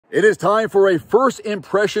It is time for a first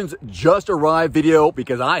impressions just arrived video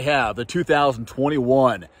because I have the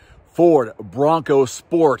 2021 Ford Bronco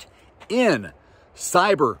Sport in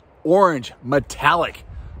Cyber Orange Metallic.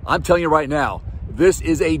 I'm telling you right now, this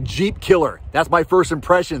is a Jeep killer. That's my first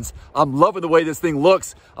impressions. I'm loving the way this thing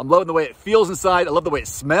looks. I'm loving the way it feels inside. I love the way it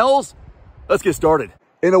smells. Let's get started.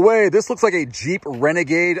 In a way, this looks like a Jeep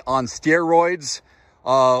Renegade on steroids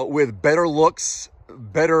with better looks,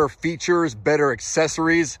 better features, better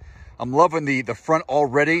accessories. I'm loving the front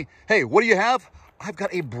already. Hey, what do you have? I've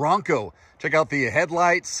got a Bronco. Check out the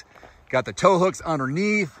headlights. Got the tow hooks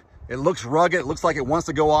underneath. It looks rugged. It looks like it wants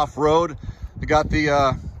to go off-road. We got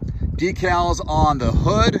the decals on the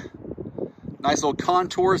hood. Nice little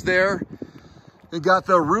contours there. We got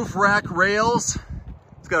the roof rack rails.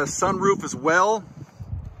 It's got a sunroof as well.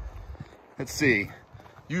 Let's see.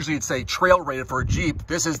 Usually it's a trail rated for a Jeep.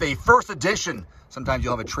 This is the first edition. Sometimes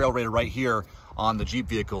you'll have a trail rated right here on the Jeep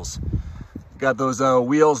vehicles. Got those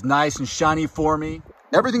wheels nice and shiny for me.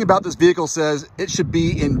 Everything about this vehicle says it should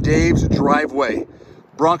be in Dave's driveway.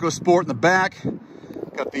 Bronco Sport in the back.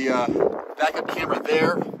 Got the backup camera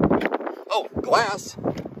there. Oh, glass.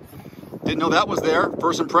 Didn't know that was there.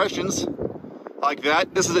 First impressions like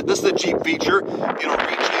that. This is a Jeep feature. It'll reach in,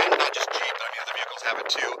 not just Jeep, but I mean other vehicles have it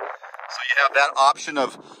too. So you have that option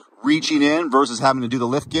of reaching in versus having to do the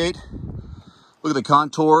lift gate. Look at the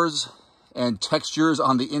contours and textures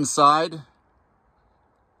on the inside.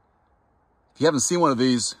 If you haven't seen one of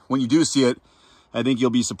these, when you do see it, I think you'll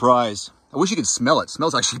be surprised. I wish you could smell it. It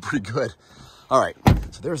smells actually pretty good. All right,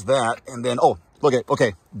 so there's that. And then, oh, look at,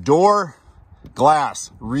 okay, door,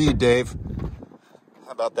 glass. Read, Dave.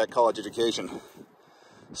 How about that college education?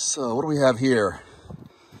 So what do we have here?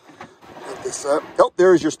 Get this up. Oh,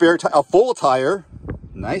 there's your spare tire, a full tire.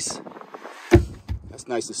 Nice. That's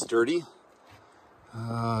nice and sturdy.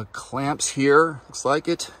 Clamps here, looks like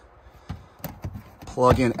it.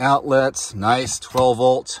 Plug-in outlets, nice, 12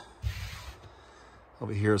 volt.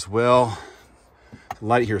 Over here as well.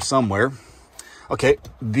 Light here somewhere. Okay,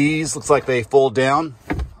 these looks like they fold down.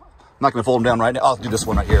 I'm not gonna fold them down right now. I'll do this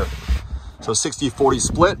one right here. So 60-40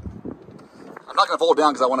 split. I'm not gonna fold it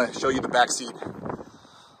down because I wanna show you the back seat.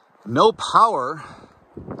 No power,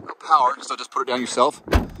 so just put it down yourself.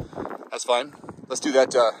 That's fine. Let's do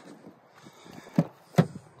that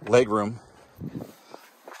leg room.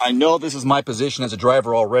 I know this is my position as a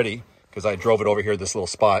driver already because I drove it over here, this little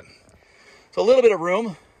spot. So a little bit of room,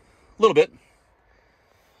 a little bit.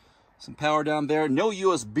 Some power down there. No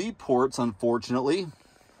USB ports, unfortunately.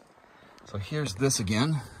 So here's this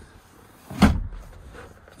again.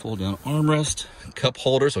 Fold down armrest, cup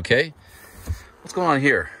holders, okay. What's going on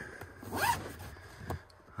here?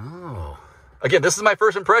 Oh, again, this is my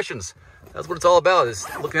first impressions. That's what it's all about, is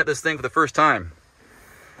looking at this thing for the first time.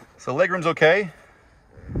 So legroom's okay.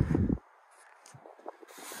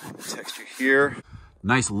 Texture here.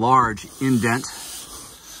 Nice large indent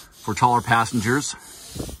for taller passengers.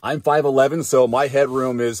 I'm 5'11", so my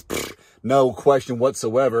headroom is no question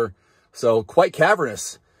whatsoever. So quite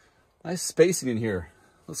cavernous. Nice spacing in here.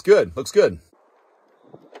 Looks good, looks good.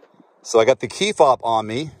 So I got the key fob on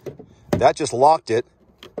me. That just locked it.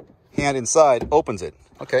 Hand inside opens it.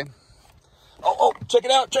 Okay. Oh, check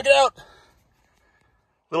it out, check it out.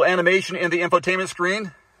 Little animation in the infotainment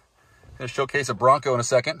screen. Gonna showcase a Bronco in a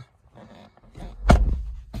second.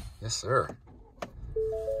 Yes, sir.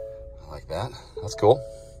 I like that. That's cool.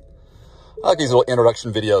 I like these little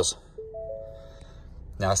introduction videos.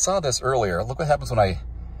 Now, I saw this earlier. Look what happens when I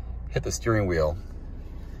hit the steering wheel.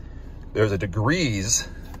 There's a degrees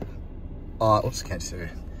on, oops, can't see.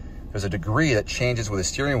 There's a degree that changes with the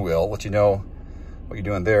steering wheel, let you know what you're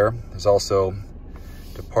doing there. There's also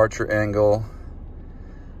departure angle.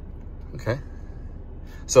 Okay.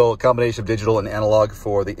 So a combination of digital and analog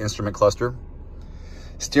for the instrument cluster.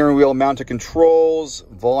 Steering wheel mounted controls,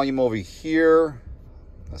 volume over here.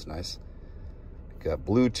 That's nice. Got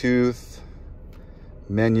Bluetooth.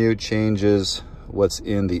 Menu changes what's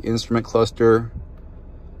in the instrument cluster.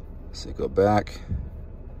 So go back.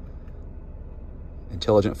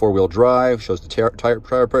 Intelligent four-wheel drive, shows the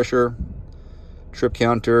tire pressure. Trip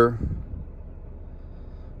counter.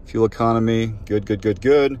 Fuel economy, good, good, good,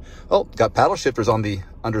 good. Oh, got paddle shifters on the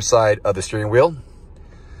underside of the steering wheel.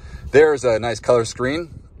 There's a nice color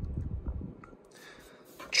screen.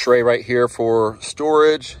 Tray right here for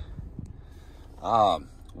storage.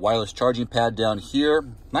 Wireless charging pad down here.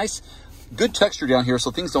 Nice, good texture down here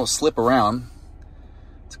so things don't slip around.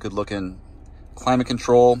 It's a good looking climate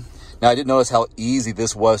control. Now I didn't notice how easy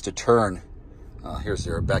this was to turn. Here's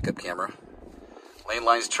your backup camera. Lane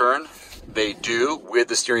lines turn. They do with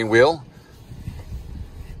the steering wheel.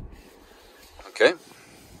 Okay.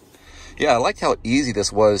 Yeah, I liked how easy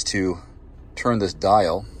this was to turn this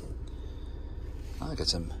dial. I got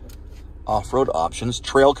some off-road options.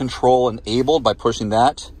 Trail control enabled by pushing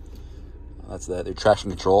that. That's the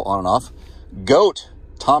traction control on and off. GOAT,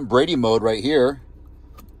 Tom Brady mode right here.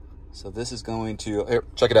 So this is going to, here,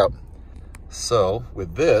 check it out. So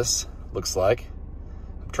with this, looks like,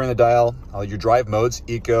 turn the dial, all your drive modes,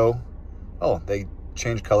 eco. Oh, they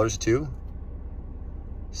change colors too.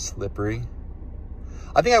 Slippery.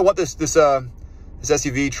 I think I want this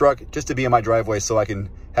SUV truck just to be in my driveway so I can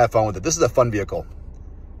have fun with it. This is a fun vehicle.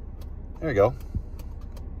 There you go.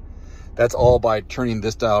 That's all by turning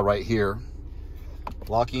this dial right here.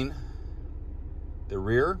 Locking the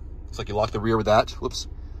rear. Looks like you lock the rear with that. Whoops.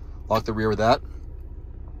 Lock the rear with that.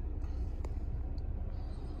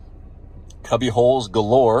 Cubby holes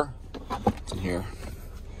galore. What's in here?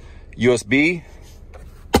 USB.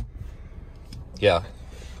 Yeah.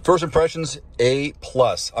 First impressions, A+.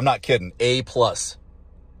 I'm not kidding, A+.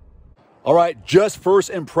 All right, just first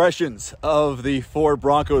impressions of the Ford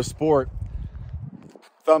Bronco Sport.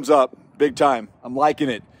 Thumbs up, big time. I'm liking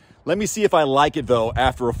it. Let me see if I like it though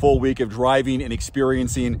after a full week of driving and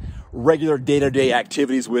experiencing regular day-to-day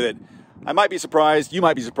activities with it. I might be surprised, you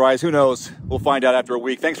might be surprised, who knows? We'll find out after a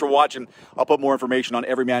week. Thanks for watching. I'll put more information on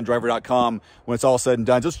everymandriver.com when it's all said and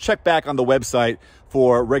done. Just check back on the website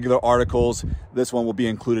for regular articles. This one will be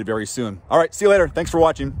included very soon. All right, see you later. Thanks for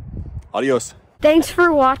watching. Adios. Thanks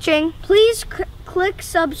for watching. Please click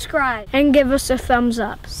subscribe and give us a thumbs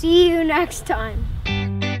up. See you next time.